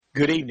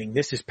Good evening.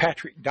 This is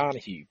Patrick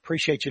Donahue.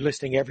 Appreciate you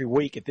listening every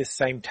week at this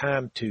same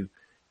time to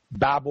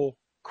Bible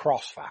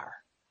Crossfire.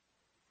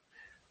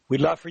 We'd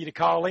love for you to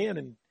call in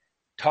and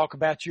talk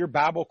about your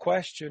Bible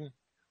question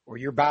or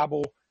your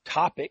Bible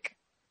topic.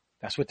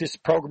 That's what this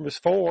program is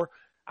for.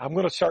 I'm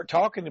going to start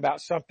talking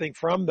about something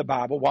from the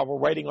Bible while we're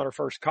waiting on our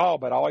first call,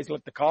 but always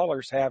let the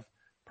callers have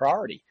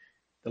priority.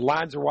 The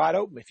lines are wide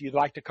open. If you'd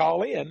like to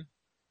call in,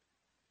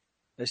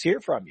 let's hear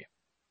from you.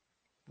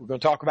 We're going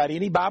to talk about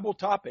any Bible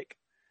topic.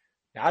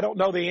 Now, I don't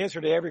know the answer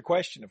to every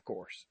question, of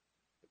course.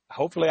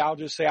 Hopefully, I'll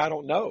just say I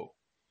don't know.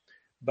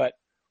 But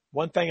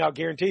one thing I'll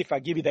guarantee, if I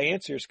give you the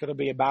answer, it's going to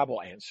be a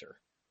Bible answer.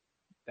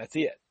 That's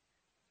it.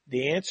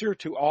 The answer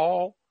to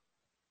all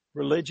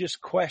religious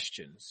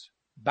questions,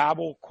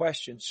 Bible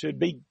questions,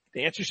 the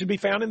answer should be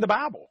found in the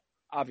Bible,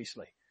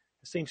 obviously.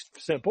 It seems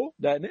simple,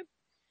 doesn't it?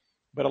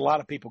 But a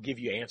lot of people give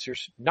you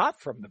answers not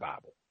from the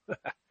Bible.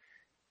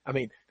 I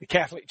mean, the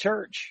Catholic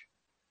Church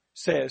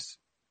says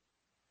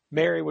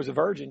Mary was a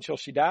virgin till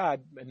she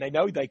died, and they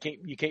know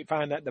you can't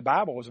find that in the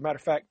Bible. As a matter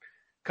of fact,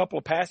 a couple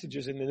of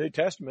passages in the New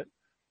Testament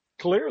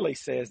clearly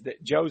says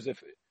that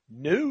Joseph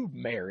knew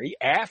Mary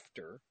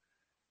after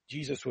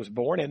Jesus was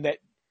born, and that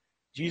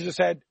Jesus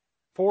had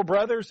 4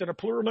 brothers and a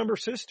plural number of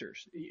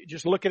sisters.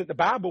 Just looking at the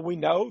Bible, we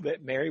know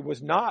that Mary was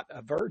not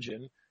a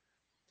virgin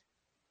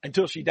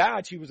until she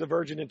died. She was a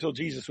virgin until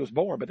Jesus was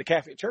born. But the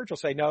Catholic Church will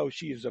say, no,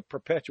 she is a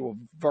perpetual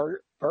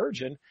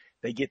virgin.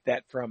 They get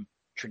that from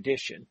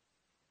tradition.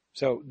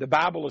 So the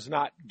Bible is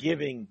not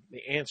giving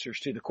the answers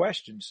to the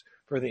questions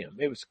for them.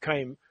 It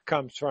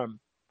comes from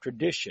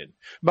tradition.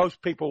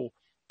 Most people,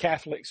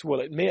 Catholics,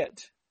 will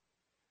admit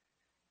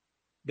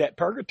that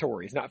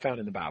purgatory is not found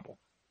in the Bible.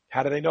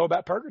 How do they know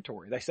about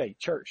purgatory? They say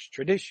church,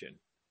 tradition.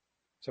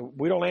 So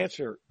we don't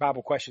answer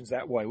Bible questions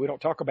that way. We don't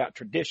talk about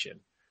tradition.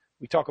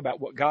 We talk about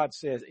what God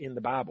says in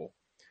the Bible.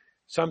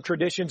 Some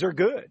traditions are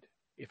good.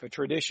 If a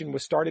tradition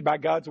was started by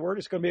God's word,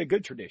 it's going to be a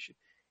good tradition.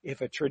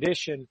 If a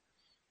tradition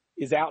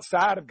is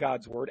outside of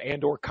God's word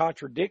and or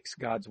contradicts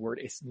God's word,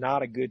 it's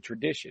not a good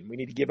tradition. We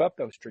need to give up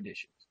those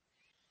traditions.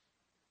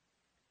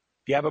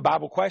 If you have a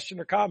Bible question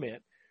or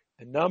comment,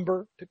 the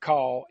number to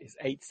call is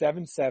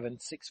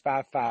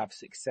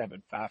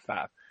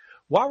 877-655-6755.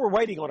 While we're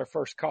waiting on our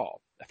first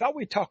call, I thought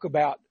we'd talk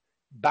about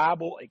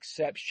Bible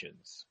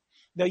exceptions.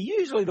 Now,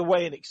 usually the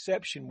way an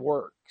exception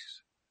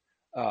works,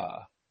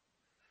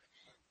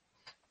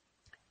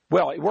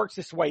 well, it works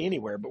this way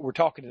anywhere, but we're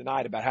talking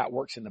tonight about how it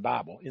works in the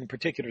Bible, in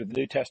particular the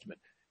New Testament.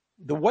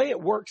 The way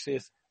it works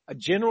is a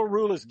general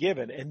rule is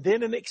given, and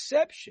then an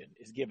exception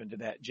is given to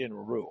that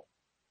general rule.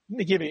 Let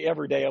me give you an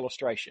everyday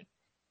illustration.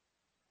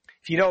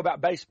 If you know about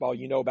baseball,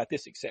 you know about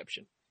this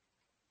exception.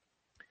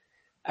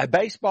 A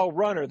baseball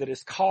runner that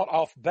is caught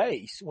off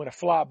base when a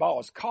fly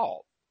ball is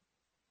caught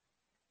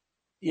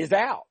is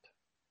out,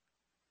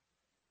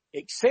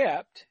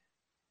 except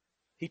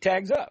he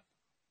tags up.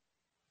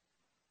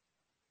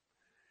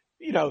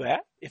 You know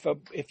that.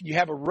 If you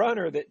have a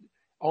runner that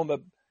on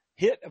the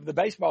hit of the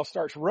baseball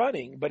starts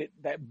running, but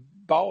that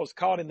ball is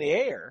caught in the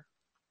air.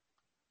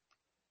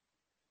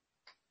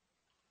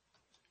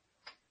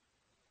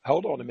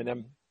 Hold on a minute.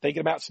 I'm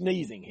thinking about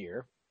sneezing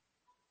here.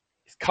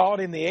 It's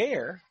caught in the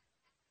air.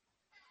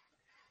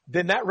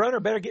 Then that runner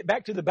better get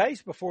back to the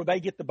base before they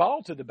get the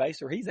ball to the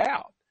base or he's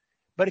out.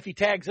 But if he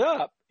tags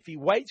up, if he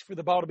waits for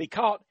the ball to be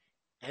caught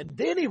and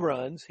then he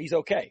runs, he's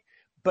okay.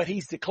 But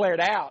he's declared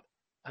out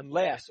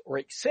unless or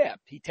except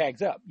he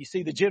tags up. You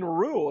see, the general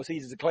rule is he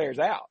declares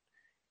out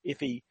if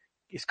he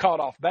is caught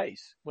off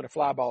base when a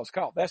fly ball is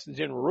caught. That's the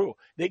general rule.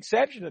 The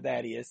exception to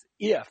that is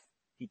if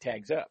he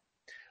tags up.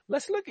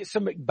 Let's look at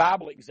some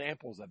Bible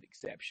examples of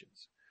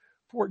exceptions.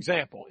 For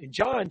example, in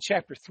John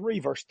chapter 3,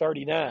 verse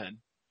 39,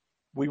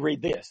 we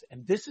read this,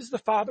 "And this is the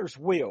Father's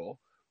will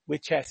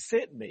which hath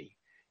sent me,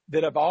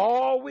 that of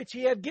all which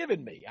he hath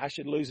given me, I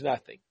should lose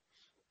nothing."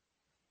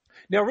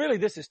 Now, really,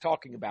 this is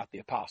talking about the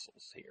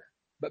apostles here.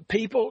 But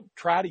people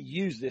try to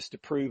use this to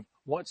prove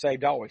once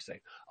saved, always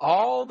saved.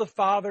 All the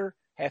Father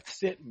hath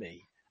sent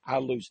me, I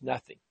lose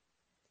nothing.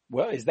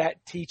 Well, is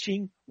that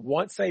teaching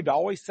once saved,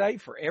 always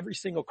saved for every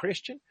single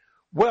Christian?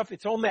 Well, if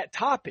it's on that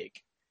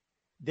topic,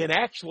 then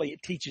actually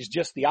it teaches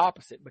just the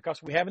opposite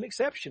because we have an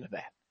exception of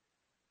that.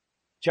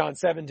 John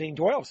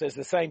 17:12 says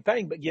the same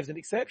thing, but gives an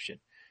exception.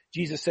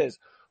 Jesus says,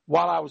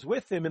 "While I was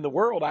with them in the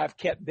world, I have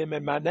kept them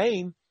in my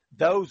name.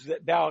 Those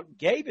that thou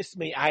gavest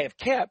me, I have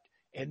kept,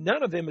 and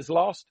none of them is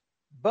lost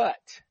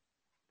but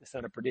the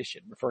son of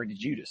perdition," referring to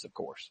Judas, of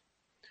course.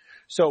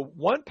 So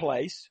one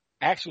place,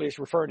 actually it's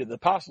referring to the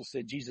apostles,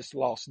 said Jesus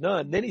lost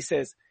none. Then he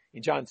says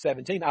in John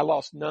 17, "I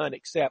lost none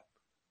except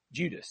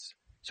Judas."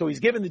 So he's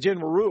given the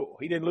general rule.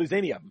 He didn't lose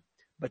any of them.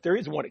 But there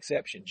is one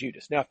exception,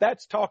 Judas. Now, if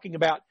that's talking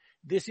about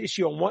this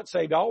issue on once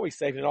saved, always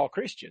saved in all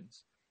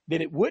Christians,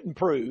 then it wouldn't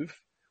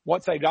prove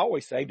once saved,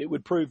 always saved. It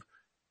would prove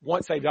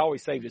once saved,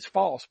 always saved is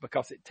false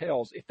because it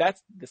tells, if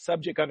that's the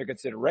subject under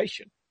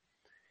consideration,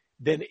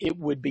 then it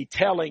would be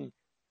telling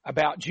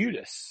about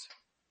Judas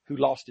who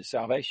lost his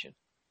salvation.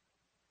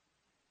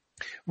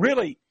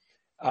 Really,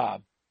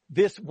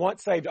 this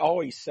once saved,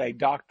 always saved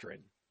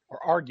doctrine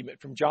or argument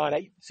from John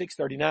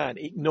 6:39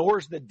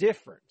 ignores the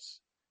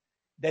difference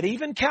that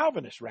even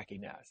Calvinists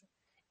recognize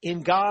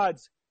in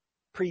God's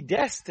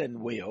predestined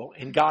will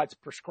and God's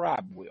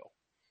prescribed will.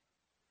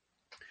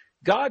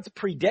 God's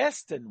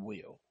predestined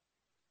will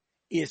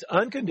is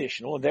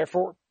unconditional and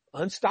therefore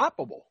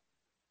unstoppable.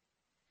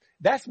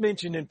 That's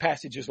mentioned in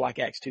passages like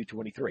Acts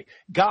 2:23.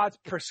 God's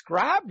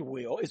prescribed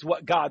will is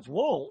what God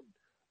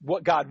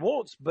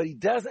wants, but he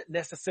doesn't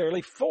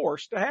necessarily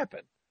force to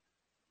happen.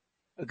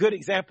 A good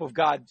example of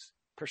God's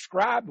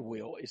prescribed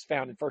will is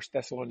found in 1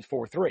 Thessalonians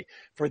 4:3.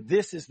 For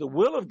this is the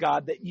will of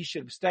God that ye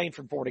should abstain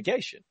from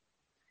fornication.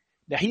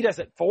 Now, he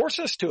doesn't force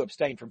us to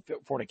abstain from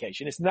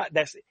fornication. It's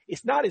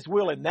not his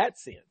will in that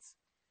sense.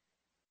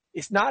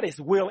 It's not his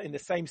will in the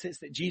same sense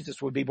that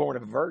Jesus would be born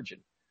of a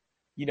virgin.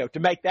 You know, to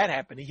make that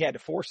happen, he had to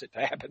force it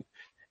to happen.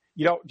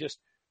 You don't just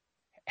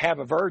have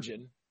a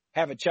virgin,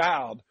 have a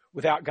child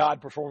without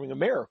God performing a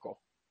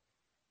miracle.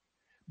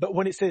 But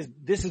when it says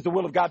this is the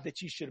will of God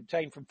that you should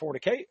abstain from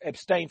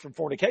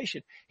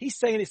fornication, he's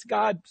saying it's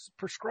God's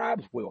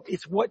prescribed will.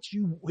 It's what he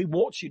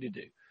wants you to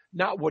do,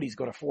 not what he's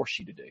going to force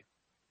you to do.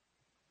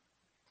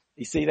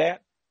 You see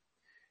that?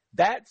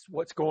 That's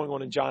what's going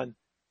on in John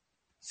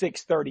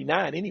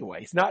 6:39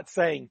 anyway. It's not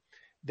saying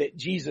that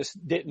Jesus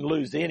didn't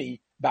lose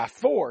any by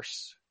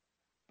force,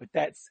 but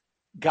that's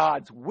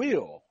God's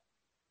will.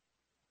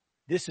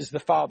 This is the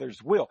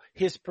Father's will,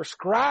 his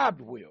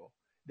prescribed will,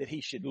 that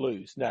he should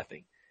lose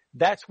nothing.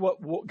 That's what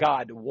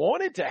God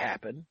wanted to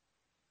happen,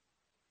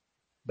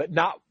 but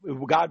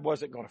God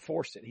wasn't going to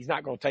force it. He's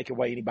not going to take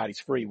away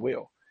anybody's free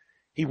will.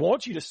 He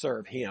wants you to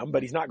serve him,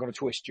 but he's not going to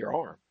twist your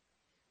arm.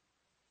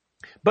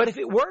 But if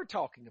it were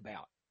talking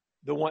about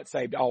the once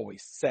saved,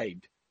 always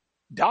saved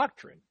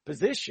doctrine,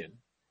 position,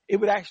 it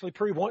would actually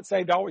prove once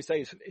saved, always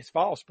saved is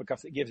false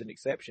because it gives an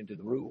exception to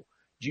the rule,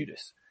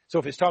 Judas. So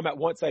if it's talking about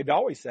once saved,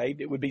 always saved,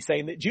 it would be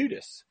saying that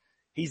Judas,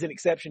 he's an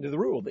exception to the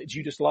rule, that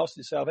Judas lost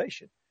his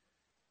salvation.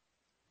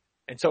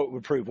 And so it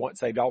would prove once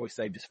saved, always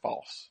saved is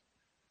false.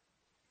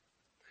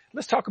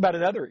 Let's talk about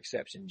another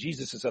exception,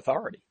 Jesus'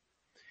 authority.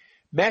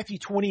 Matthew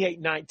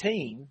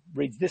 28:19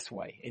 reads this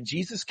way, and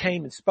Jesus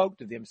came and spoke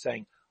to them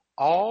saying,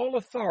 all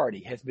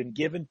authority has been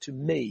given to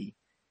me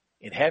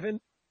in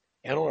heaven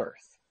and on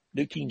earth.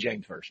 New King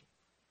James Version.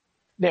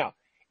 Now,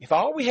 if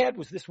all we had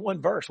was this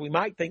one verse, we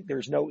might think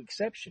there's no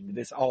exception to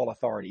this all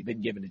authority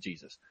been given to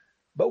Jesus.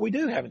 But we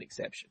do have an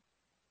exception.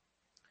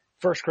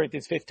 1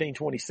 Corinthians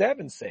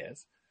 15:27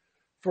 says,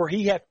 for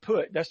he hath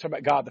put, that's talking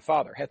about God the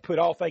Father, hath put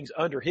all things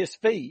under his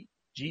feet,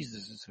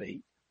 Jesus'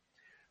 feet.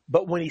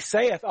 But when he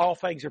saith all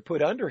things are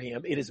put under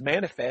him, it is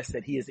manifest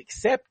that he is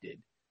accepted,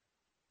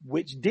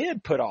 which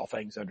did put all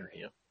things under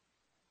him.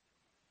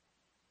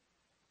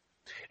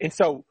 And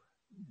so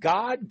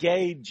God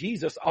gave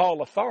Jesus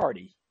all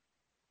authority,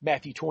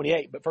 Matthew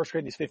 28, but 1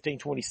 Corinthians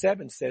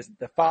 15:27 says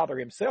the Father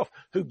himself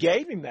who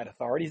gave him that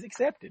authority is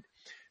accepted.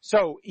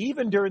 So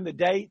even during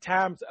the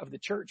times of the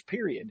church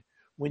period,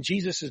 when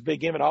Jesus has been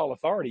given all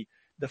authority,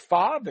 the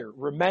Father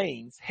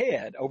remains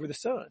head over the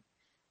Son.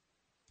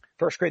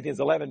 1 Corinthians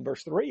 11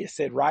 verse 3 is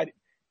said right,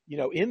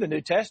 in the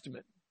New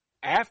Testament,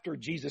 after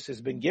Jesus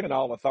has been given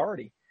all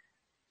authority,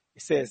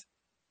 it says,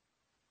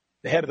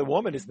 the head of the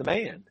woman is the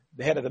man.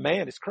 The head of the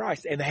man is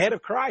Christ. And the head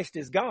of Christ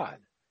is God.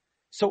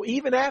 So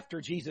even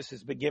after Jesus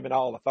has been given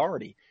all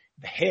authority,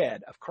 the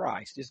head of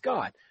Christ is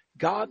God.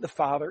 God the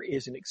Father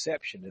is an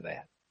exception to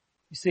that.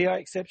 You see how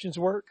exceptions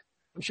work?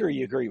 I'm sure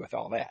you agree with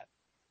all that.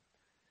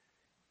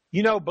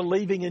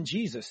 Believing in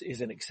Jesus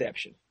is an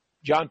exception.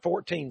 John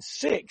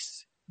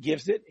 14:6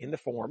 gives it in the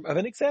form of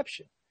an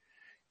exception.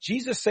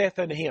 Jesus saith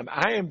unto him,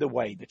 I am the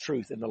way, the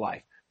truth, and the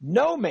life.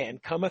 No man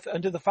cometh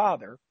unto the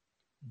Father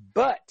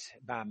but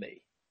by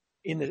me.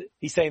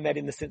 He's saying that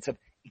in the sense of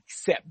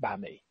except by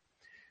me.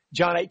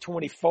 John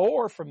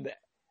 8:24 from the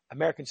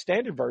American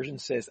Standard Version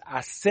says,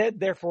 I said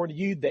therefore unto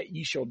you that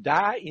ye shall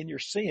die in your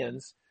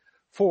sins,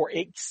 for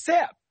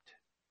except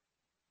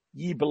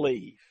ye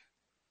believe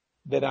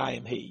that I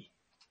am he,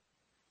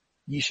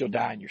 ye shall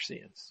die in your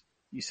sins.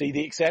 You see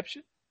the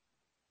exception?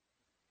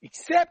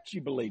 Except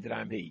you believe that I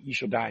am he, you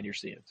shall die in your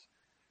sins.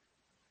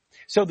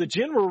 So the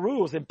general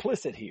rule is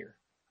implicit here.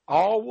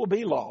 All will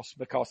be lost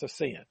because of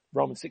sin.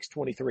 Romans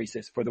 6:23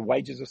 says, for the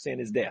wages of sin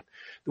is death.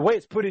 The way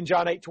it's put in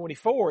John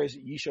 8:24 is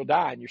ye shall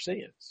die in your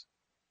sins.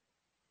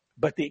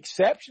 But the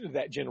exception to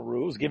that general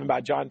rule is given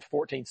by John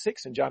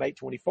 14:6 and John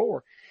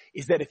 8:24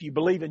 is that if you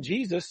believe in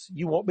Jesus,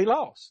 you won't be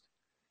lost.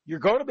 You're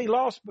going to be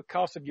lost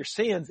because of your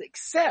sins,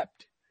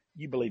 except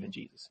you believe in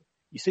Jesus.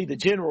 You see, the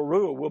general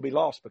rule will be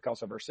lost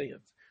because of our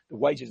sins. The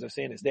wages of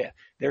sin is death.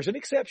 There's an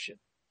exception.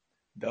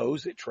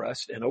 Those that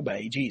trust and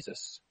obey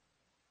Jesus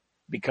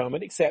become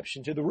an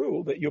exception to the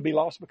rule that you'll be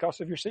lost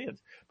because of your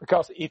sins.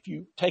 Because if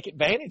you take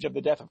advantage of the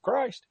death of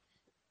Christ,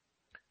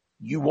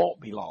 you won't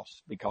be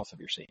lost because of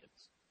your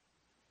sins.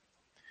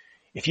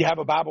 If you have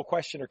a Bible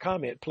question or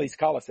comment, please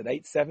call us at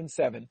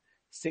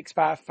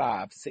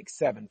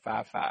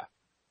 877-655-6755.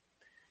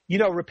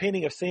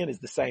 Repenting of sin is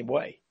the same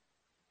way.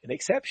 An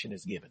exception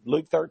is given.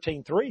 Luke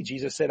 13:3,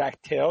 Jesus said, I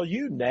tell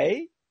you,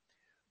 nay,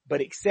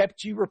 but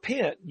except you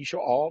repent, you shall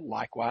all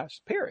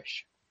likewise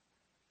perish.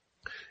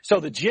 So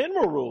the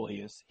general rule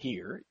is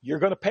here, you're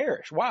going to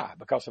perish. Why?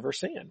 Because of our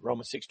sin.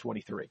 Romans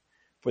 6:23.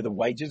 For the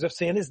wages of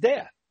sin is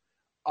death.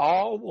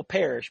 All will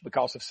perish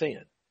because of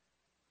sin.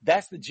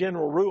 That's the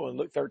general rule in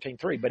Luke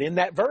 13:3. But in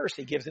that verse,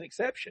 he gives an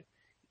exception.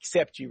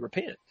 Except you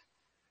repent.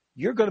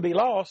 You're going to be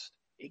lost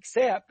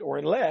except or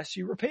unless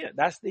you repent.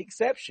 That's the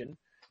exception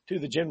to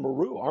the general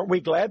rule. Aren't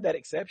we glad that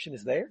exception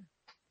is there?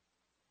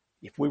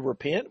 If we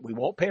repent, we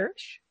won't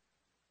perish.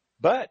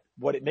 But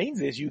what it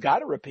means is you got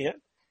to repent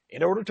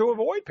in order to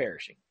avoid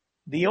perishing.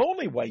 The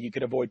only way you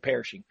can avoid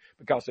perishing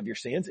because of your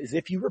sins is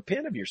if you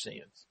repent of your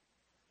sins.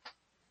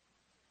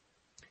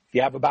 If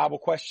you have a Bible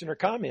question or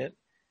comment,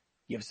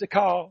 give us a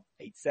call,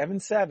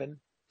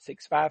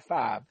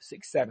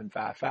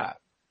 877-655-6755.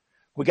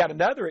 We got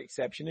another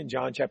exception in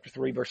John chapter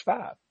 3, verse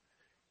 5.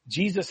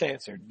 Jesus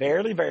answered,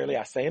 Verily, verily,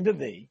 I say unto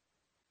thee,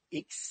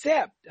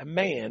 except a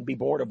man be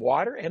born of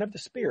water and of the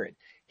Spirit,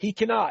 he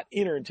cannot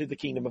enter into the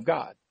kingdom of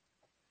God.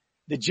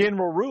 The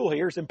general rule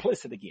here is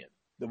implicit again.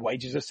 The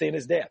wages of sin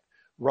is death.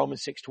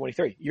 Romans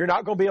 6:23. You're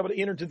not going to be able to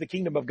enter into the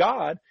kingdom of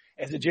God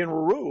as a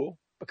general rule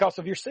because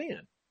of your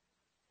sin.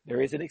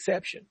 There is an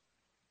exception.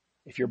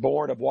 If you're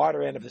born of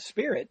water and of the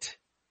Spirit,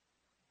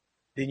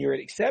 then you're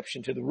an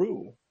exception to the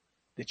rule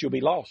that you'll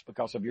be lost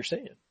because of your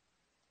sin.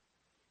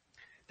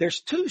 There's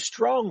two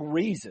strong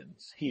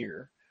reasons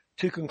here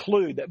to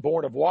conclude that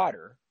born of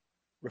water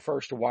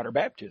refers to water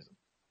baptism.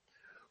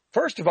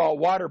 First of all,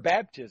 water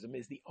baptism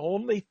is the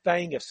only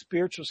thing of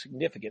spiritual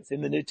significance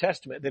in the New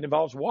Testament that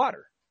involves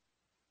water.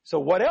 So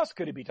what else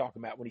could he be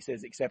talking about when he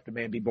says, except a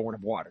man be born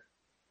of water?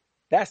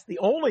 That's the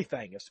only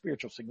thing of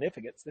spiritual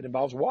significance that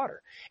involves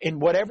water.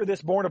 And whatever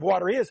this born of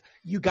water is,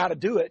 you got to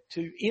do it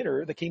to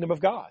enter the kingdom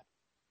of God.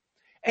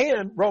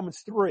 And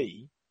Romans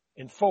 3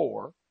 and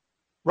 4,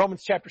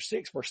 Romans chapter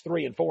 6, verse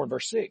 3 and 4 and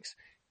verse 6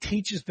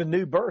 teaches the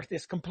new birth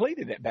is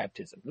completed at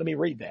baptism. Let me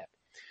read that.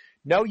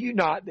 Know you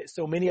not that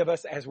so many of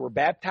us as were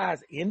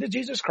baptized into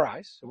Jesus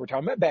Christ, so we're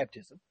talking about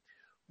baptism,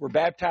 were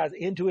baptized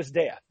into his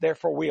death.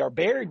 Therefore we are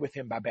buried with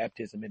him by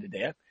baptism into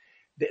death,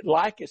 that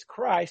like as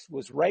Christ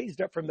was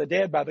raised up from the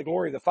dead by the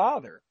glory of the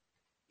Father,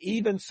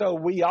 even so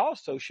we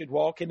also should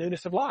walk in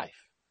newness of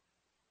life.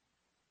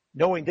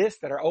 Knowing this,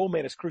 that our old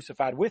man is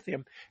crucified with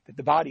him, that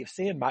the body of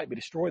sin might be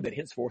destroyed, that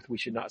henceforth we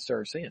should not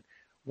serve sin.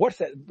 What's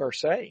that verse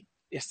saying?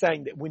 It's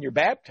saying that when you're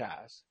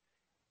baptized,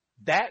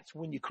 that's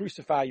when you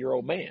crucify your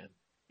old man.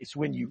 It's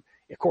when you,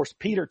 of course,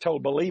 Peter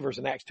told believers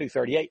in Acts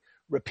 2:38,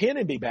 repent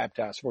and be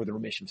baptized for the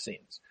remission of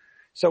sins.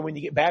 So when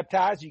you get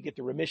baptized, you get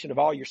the remission of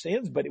all your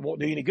sins, but it won't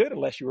do you any good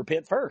unless you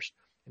repent first.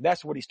 And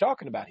that's what he's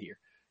talking about here.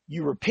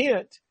 You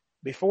repent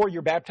before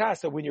you're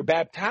baptized. So when you're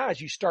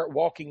baptized, you start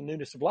walking in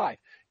newness of life.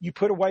 You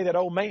put away that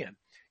old man.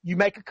 You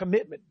make a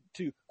commitment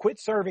to quit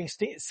serving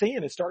sin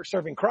and start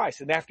serving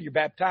Christ. And after you're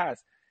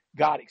baptized,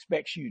 God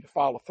expects you to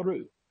follow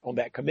through on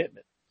that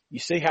commitment. You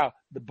see how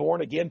the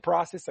born again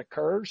process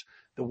occurs?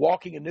 The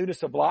walking in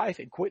newness of life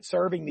and quit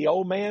serving the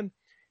old man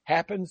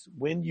happens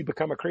when you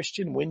become a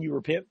Christian, when you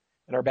repent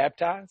and are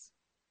baptized.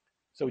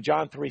 So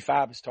John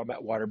 3:5 is talking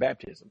about water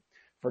baptism.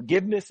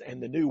 Forgiveness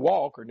and the new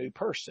walk or new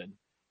person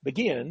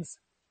begins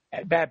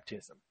at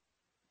baptism.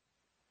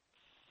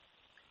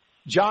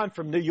 John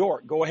from New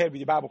York, go ahead with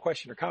your Bible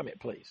question or comment,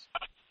 please.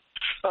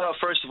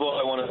 First of all,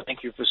 I want to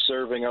thank you for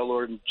serving our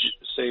Lord and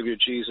Savior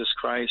Jesus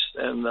Christ,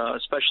 and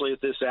especially at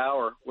this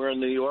hour. We're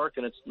in New York,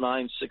 and it's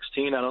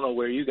 9:16. I don't know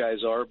where you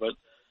guys are, but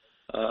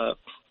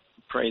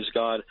praise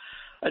God.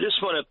 I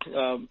just want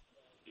to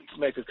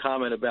make a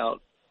comment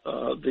about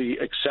the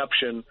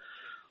exception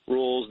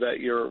rules that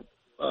you're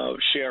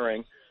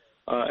sharing.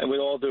 And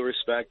with all due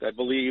respect, I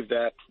believe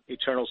that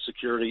eternal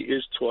security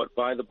is taught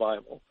by the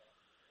Bible.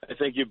 I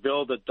think you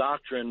build a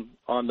doctrine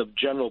on the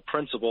general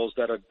principles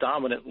that are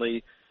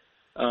dominantly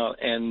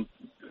and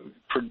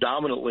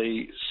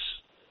predominantly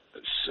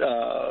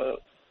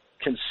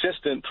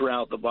consistent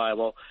throughout the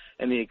Bible,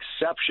 and the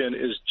exception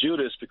is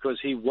Judas because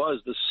he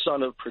was the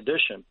son of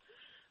perdition.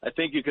 I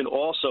think you can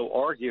also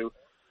argue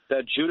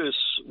that Judas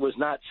was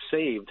not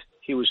saved.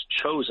 He was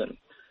chosen.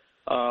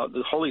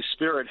 The Holy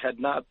Spirit had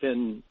not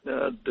been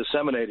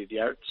disseminated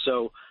yet,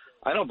 so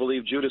I don't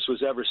believe Judas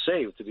was ever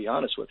saved, to be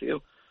honest with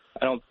you.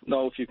 I don't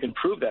know if you can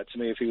prove that to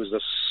me if he was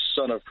the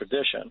son of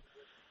perdition.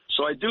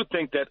 So I do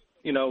think that,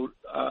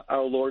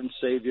 our Lord and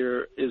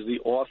Savior is the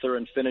author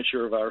and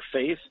finisher of our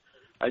faith.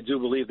 I do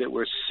believe that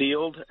we're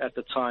sealed at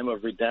the time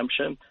of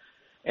redemption.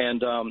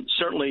 And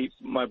certainly,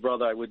 my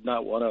brother, I would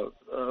not want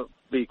to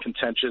be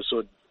contentious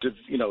or,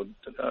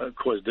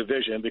 cause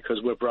division because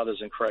we're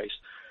brothers in Christ.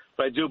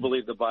 But I do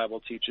believe the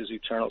Bible teaches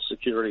eternal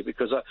security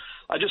because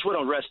I just want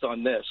to rest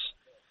on this.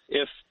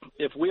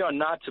 If we are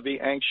not to be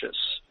anxious,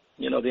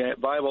 the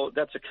Bible,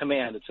 that's a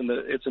command.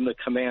 It's in the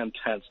command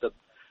tense that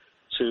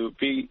to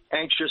be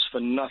anxious for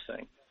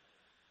nothing.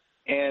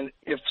 And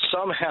if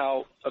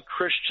somehow a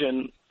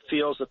Christian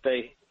feels that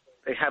they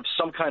have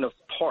some kind of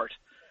part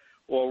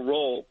or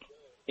role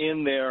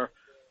in their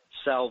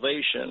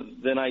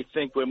salvation, then I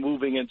think we're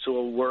moving into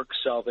a work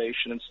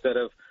salvation instead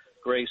of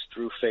grace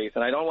through faith.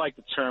 And I don't like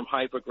the term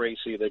hyper grace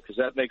either, because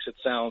that makes it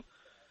sound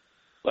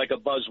like a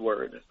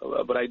buzzword.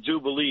 But I do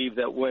believe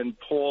that when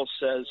Paul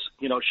says,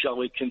 shall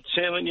we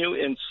continue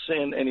in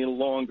sin any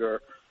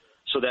longer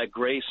so that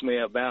grace may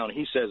abound?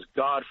 He says,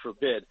 God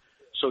forbid.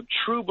 So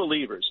true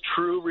believers,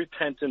 true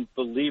repentant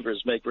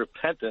believers make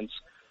repentance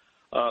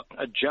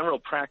a general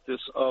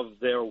practice of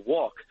their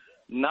walk,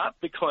 not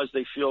because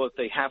they feel that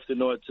they have to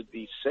know it to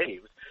be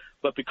saved,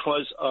 but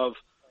because of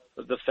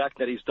the fact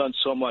that he's done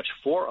so much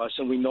for us,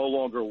 and we no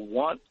longer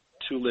want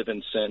to live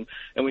in sin,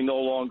 and we no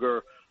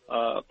longer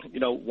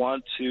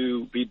want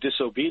to be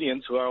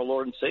disobedient to our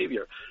Lord and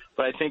Savior.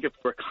 But I think if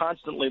we're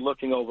constantly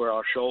looking over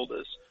our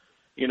shoulders,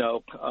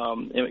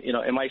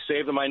 am I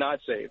saved? Am I not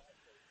saved?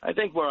 I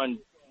think we're on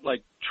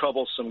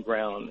troublesome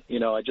ground.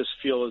 I just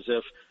feel as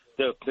if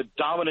the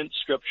dominant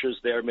scriptures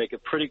there make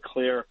it pretty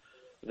clear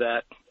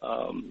that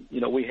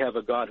we have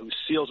a God who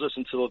seals us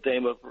until the day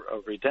of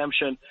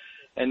redemption.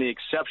 And the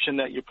exception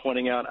that you're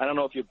pointing out, I don't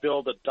know if you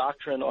build a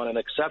doctrine on an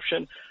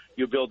exception,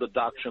 you build a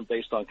doctrine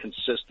based on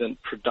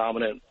consistent,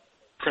 predominant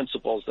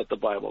principles that the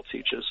Bible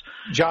teaches.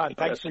 John,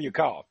 thanks for your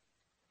call.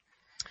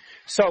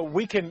 So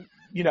we can,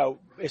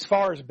 as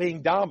far as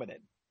being dominant,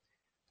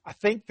 I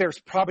think there's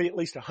probably at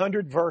least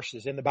 100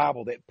 verses in the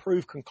Bible that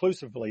prove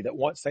conclusively that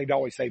once saved,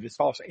 always saved is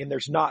false. And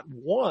there's not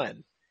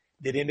one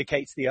that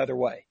indicates the other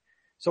way.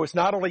 So it's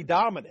not only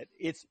dominant,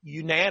 it's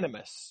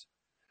unanimous.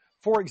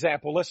 For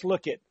example, let's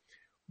look at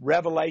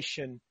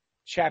Revelation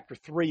chapter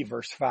 3,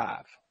 verse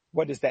 5.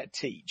 What does that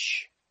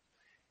teach?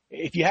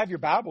 If you have your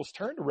Bibles,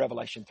 turn to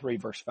Revelation 3,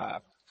 verse 5.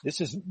 This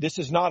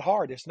is not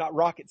hard. It's not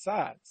rocket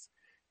science.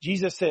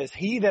 Jesus says,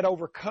 he that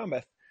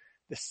overcometh,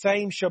 the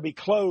same shall be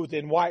clothed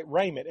in white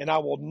raiment, and I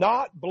will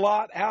not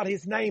blot out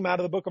his name out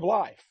of the book of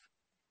life.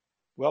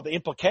 Well, the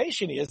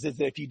implication is that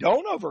if you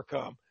don't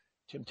overcome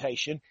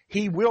temptation,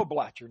 he will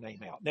blot your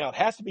name out. Now, it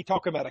has to be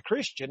talking about a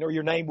Christian, or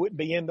your name wouldn't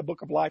be in the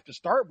book of life to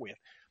start with.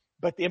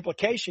 But the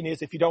implication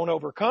is if you don't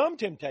overcome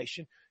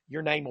temptation,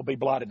 your name will be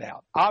blotted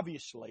out.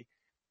 Obviously,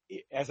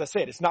 as I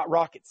said, it's not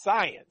rocket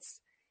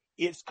science.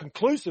 It's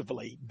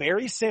conclusively,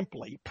 very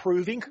simply,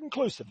 proving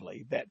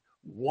conclusively that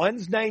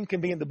one's name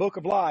can be in the book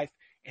of life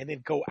and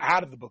then go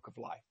out of the book of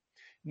life.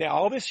 Now,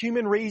 all this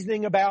human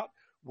reasoning about,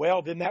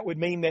 well, then that would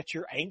mean that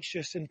you're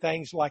anxious and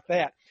things like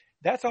that.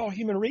 That's all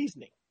human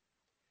reasoning.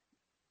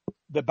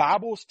 The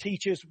Bible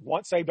teaches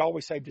once saved,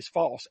 always saved is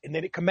false. And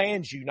then it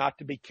commands you not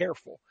to be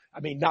careful.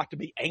 Not to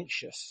be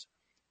anxious.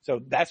 So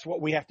that's what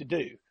we have to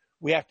do.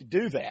 We have to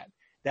do that.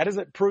 That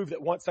doesn't prove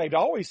that once saved,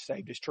 always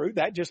saved is true.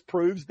 That just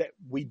proves that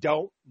we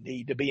don't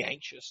need to be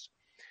anxious.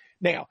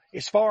 Now,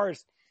 as far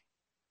as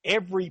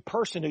every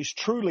person who's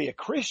truly a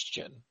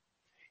Christian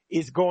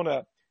is going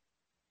to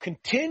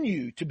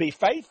continue to be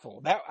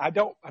faithful.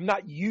 I'm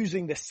not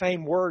using the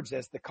same words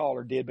as the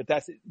caller did, but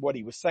that's what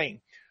he was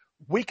saying.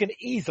 We can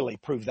easily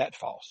prove that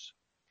false.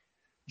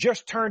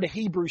 Just turn to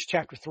Hebrews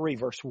chapter 3,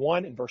 verse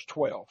 1 and verse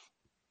 12.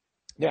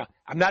 Now,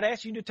 I'm not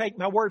asking you to take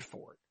my word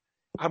for it.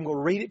 I'm going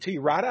to read it to you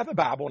right out of the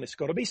Bible, and it's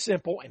going to be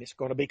simple and it's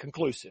going to be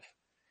conclusive.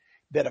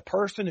 That a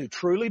person who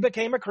truly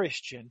became a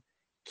Christian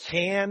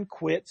can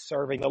quit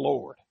serving the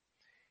Lord.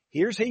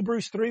 Here's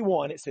Hebrews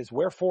 3:1. It says,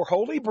 wherefore,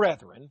 holy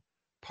brethren,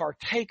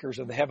 partakers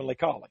of the heavenly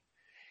calling.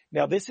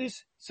 Now,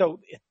 so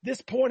at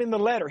this point in the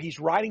letter, he's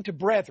writing to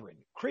brethren,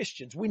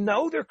 Christians. We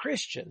know they're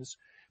Christians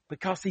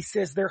because he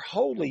says they're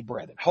holy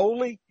brethren.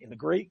 Holy, in the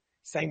Greek,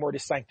 same word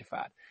as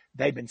sanctified.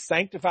 They've been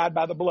sanctified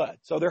by the blood,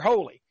 so they're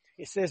holy.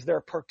 It says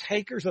they're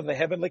partakers of the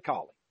heavenly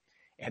calling.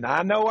 And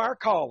I know our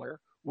caller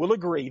will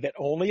agree that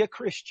only a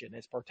Christian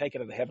is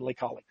partaken of the heavenly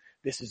calling.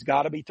 This has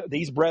got to be,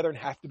 these brethren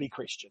have to be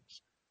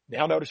Christians.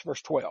 Now notice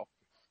verse 12.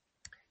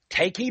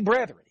 Take ye,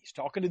 brethren, he's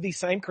talking to these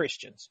same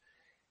Christians,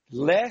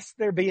 lest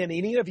there be in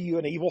any of you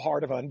an evil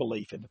heart of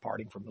unbelief in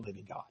departing from the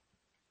living God.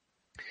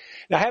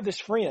 Now, I have this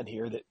friend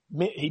here that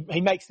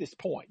he makes this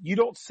point. You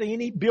don't see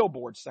any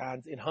billboard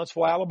signs in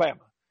Huntsville,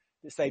 Alabama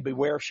that say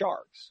beware of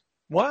sharks.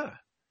 Why?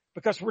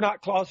 Because we're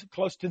not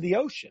close to the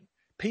ocean.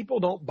 People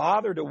don't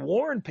bother to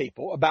warn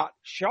people about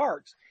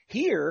sharks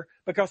here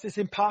because it's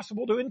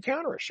impossible to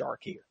encounter a shark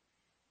here.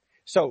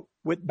 So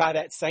by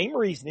that same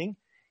reasoning,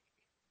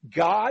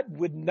 God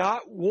would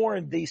not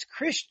warn these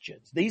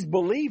Christians, these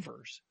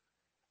believers,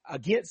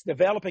 against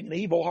developing an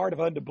evil heart of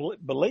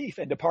unbelief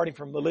and departing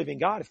from the living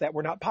God if that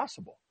were not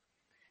possible.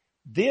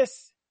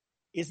 This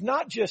is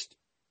not just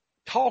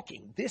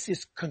talking. This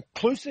is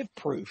conclusive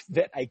proof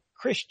that a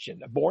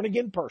Christian, a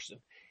born-again person,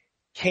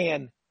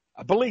 a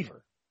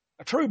believer,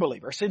 a true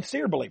believer, a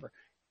sincere believer,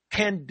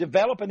 can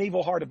develop an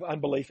evil heart of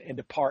unbelief and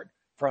depart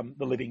from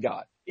the living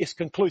God. It's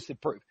conclusive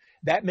proof.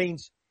 That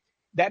means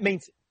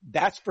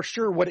that's for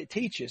sure what it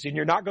teaches, and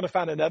you're not going to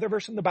find another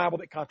verse in the Bible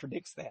that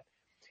contradicts that.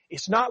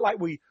 It's not like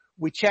we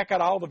check out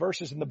all the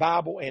verses in the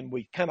Bible and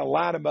we kind of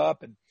line them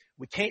up and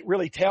we can't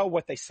really tell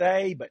what they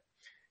say, but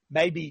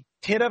maybe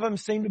 10 of them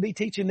seem to be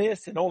teaching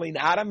this and only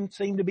 9 of them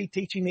seem to be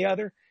teaching the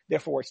other.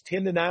 Therefore, it's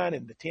 10-9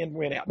 and the 10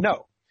 went out.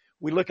 No.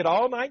 We look at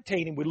all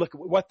 19 and we look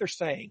at what they're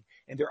saying,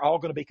 and they're all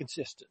going to be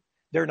consistent.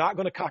 They're not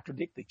going to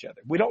contradict each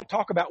other. We don't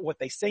talk about what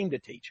they seem to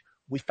teach.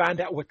 We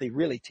find out what they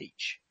really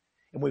teach.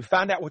 And when we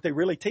find out what they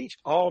really teach,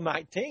 all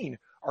 19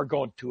 are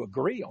going to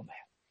agree on that.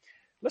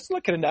 Let's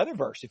look at another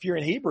verse. If you're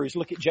in Hebrews,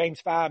 look at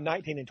James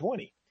 5:19 and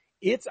 20.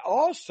 It's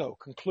also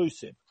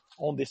conclusive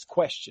on this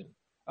question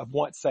of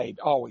once saved,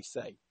 always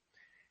saved.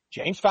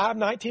 James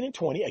 5:19 and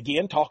 20,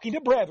 again, talking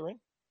to brethren.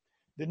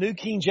 The New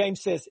King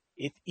James says,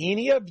 if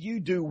any of you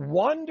do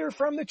wander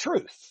from the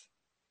truth.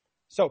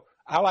 So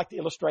I like to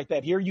illustrate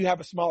that here. You have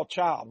a small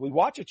child. We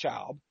watch a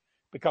child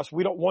because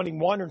we don't want him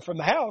wandering from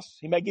the house.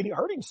 He may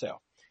hurt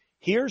himself.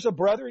 Here's a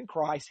brother in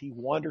Christ. He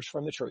wanders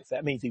from the truth.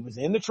 That means he was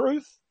in the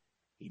truth.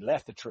 He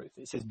left the truth.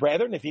 It says,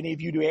 brethren, if any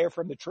of you do err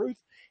from the truth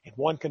and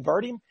one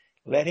convert him,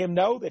 let him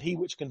know that he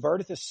which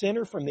converteth a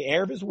sinner from the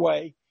error of his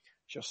way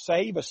shall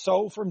save a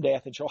soul from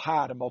death and shall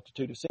hide a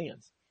multitude of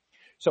sins.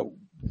 So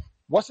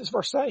what's this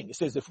verse saying? It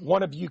says, if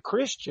one of you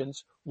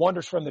Christians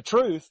wanders from the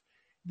truth,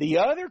 the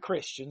other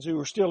Christians who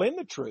are still in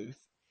the truth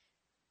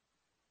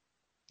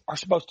are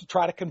supposed to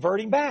try to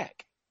convert him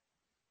back.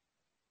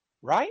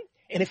 Right?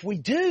 And if we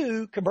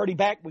do convert him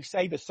back, we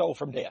save his soul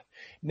from death.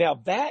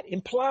 Now that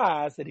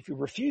implies that if he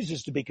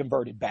refuses to be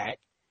converted back,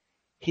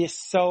 his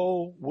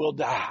soul will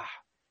die.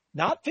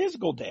 Not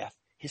physical death.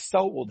 His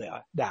soul will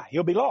die.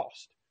 He'll be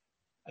lost.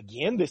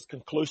 Again, this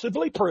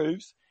conclusively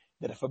proves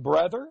that if a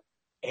brother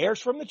errs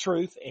from the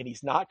truth and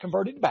he's not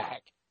converted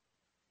back,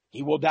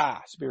 he will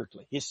die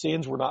spiritually. His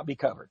sins will not be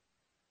covered.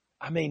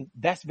 I mean,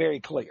 that's very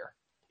clear.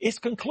 It's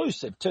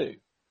conclusive too.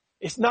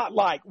 It's not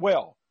like,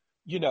 well,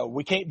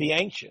 we can't be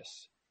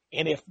anxious.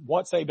 And if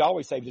once saved,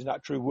 always saved is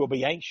not true, we'll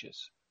be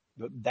anxious.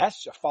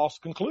 That's a false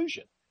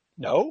conclusion.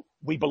 No,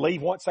 we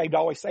believe once saved,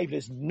 always saved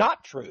is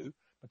not true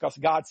because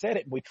God said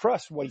it. And we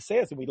trust what he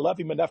says and we love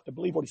him enough to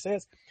believe what he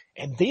says.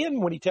 And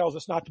then when he tells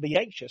us not to be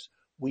anxious,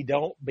 we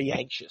don't be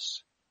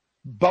anxious.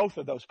 Both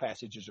of those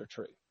passages are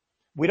true.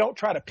 We don't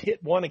try to pit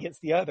one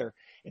against the other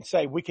and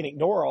say we can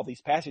ignore all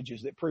these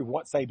passages that prove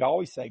once saved,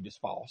 always saved is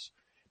false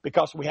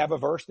because we have a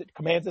verse that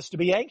commands us to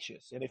be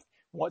anxious. And if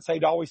once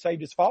saved, always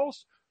saved is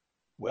false,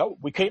 well,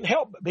 we can't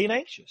help but being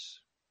anxious.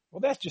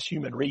 Well, that's just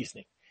human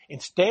reasoning.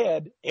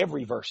 Instead,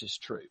 every verse is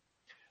true.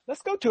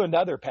 Let's go to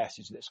another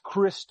passage that's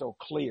crystal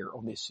clear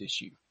on this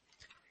issue.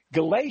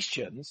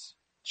 Galatians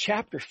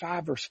chapter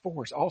 5 verse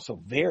 4 is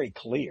also very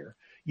clear.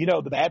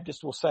 The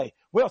Baptists will say,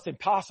 well, it's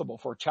impossible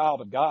for a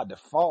child of God to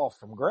fall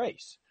from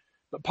grace.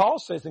 But Paul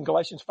says in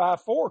Galatians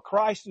 5:4,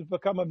 Christ has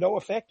become of no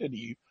effect unto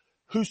you.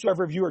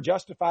 Whosoever of you are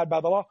justified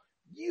by the law,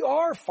 you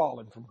are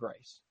fallen from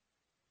grace.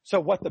 So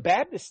what the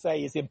Baptists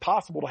say is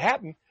impossible to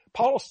happen,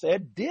 Paul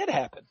said did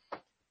happen.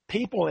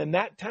 People in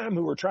that time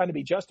who were trying to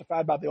be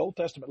justified by the Old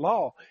Testament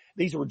law,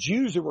 these were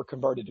Jews who were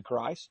converted to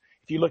Christ.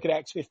 If you look at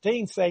Acts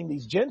 15, saying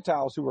these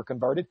Gentiles who were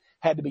converted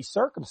had to be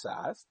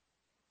circumcised.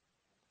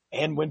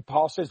 And when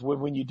Paul says,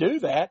 when you do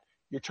that,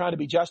 you're trying to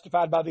be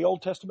justified by the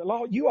Old Testament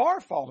law, you are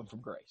fallen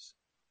from grace.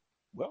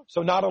 Well,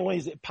 so not only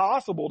is it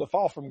possible to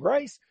fall from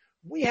grace,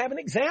 we have an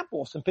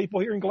example of some people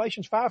here in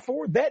Galatians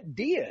 5:4 that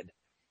did.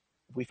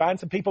 If we find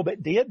some people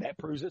that did, that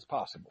proves it's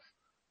possible.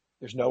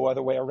 There's no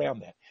other way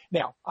around that.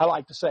 Now, I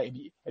like to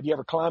say, have you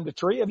ever climbed a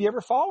tree? Have you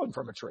ever fallen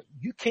from a tree?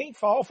 You can't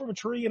fall from a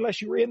tree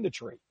unless you were in the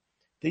tree.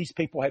 These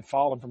people had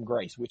fallen from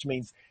grace, which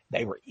means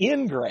they were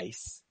in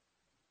grace.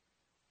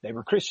 They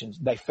were Christians.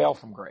 They fell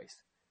from grace.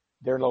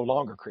 They're no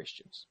longer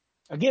Christians.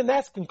 Again,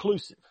 that's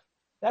conclusive.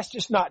 That's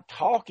just not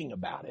talking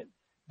about it.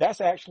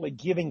 That's actually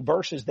giving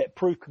verses that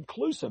prove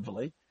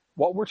conclusively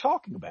what we're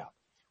talking about.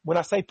 When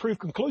I say prove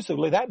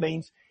conclusively, that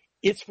means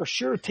it's for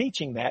sure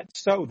teaching that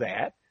so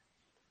that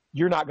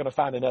you're not going to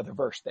find another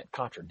verse that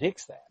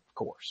contradicts that, of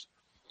course.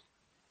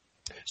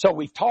 So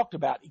we've talked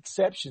about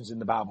exceptions in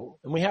the Bible,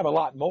 and we have a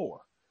lot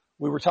more.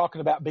 We were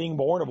talking about being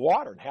born of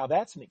water and how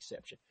that's an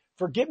exception.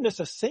 Forgiveness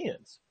of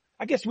sins.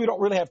 I guess we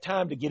don't really have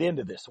time to get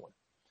into this one,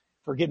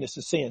 forgiveness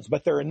of sins,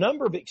 but there are a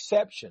number of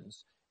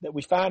exceptions that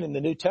we find in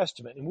the New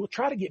Testament, and we'll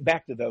try to get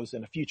back to those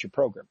in a future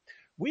program.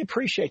 We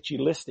appreciate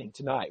you listening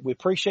tonight. We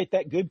appreciate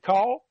that good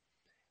call.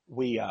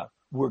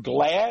 We're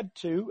glad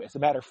to, as a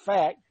matter of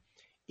fact,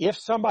 if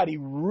somebody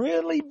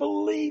really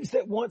believes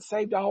that once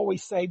saved,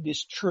 always saved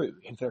is true,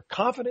 if they're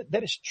confident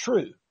that it's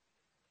true,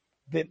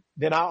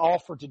 then I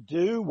offer to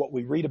do what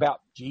we read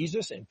about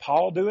Jesus and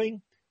Paul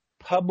doing,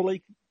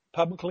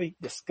 publicly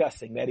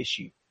discussing that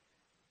issue.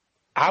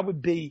 I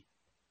would be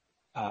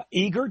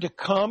eager to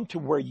come to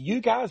where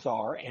you guys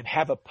are and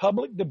have a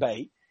public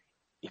debate.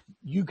 If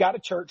you got a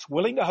church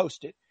willing to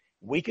host it,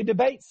 we could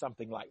debate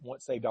something like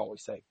once saved,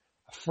 always saved.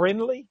 A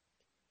friendly,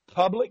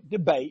 public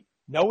debate.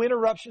 No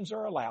interruptions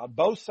are allowed.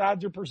 Both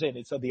sides are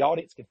presented so the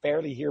audience can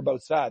fairly hear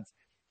both sides.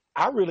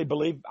 I really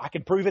believe I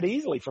can prove it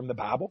easily from the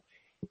Bible.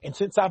 And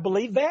since I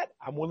believe that,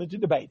 I'm willing to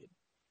debate it.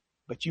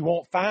 But you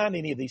won't find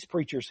any of these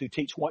preachers who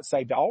teach once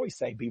saved, always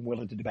saved being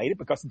willing to debate it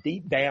because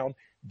deep down,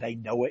 they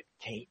know it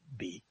can't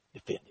be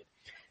defended.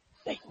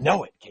 They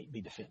know it can't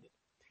be defended.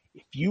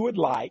 If you would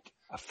like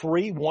a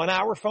free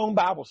 1-hour phone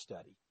Bible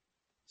study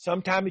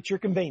sometime at your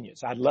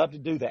convenience, I'd love to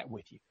do that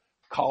with you.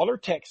 Call or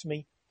text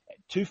me at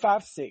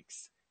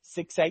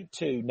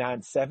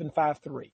 682-9753.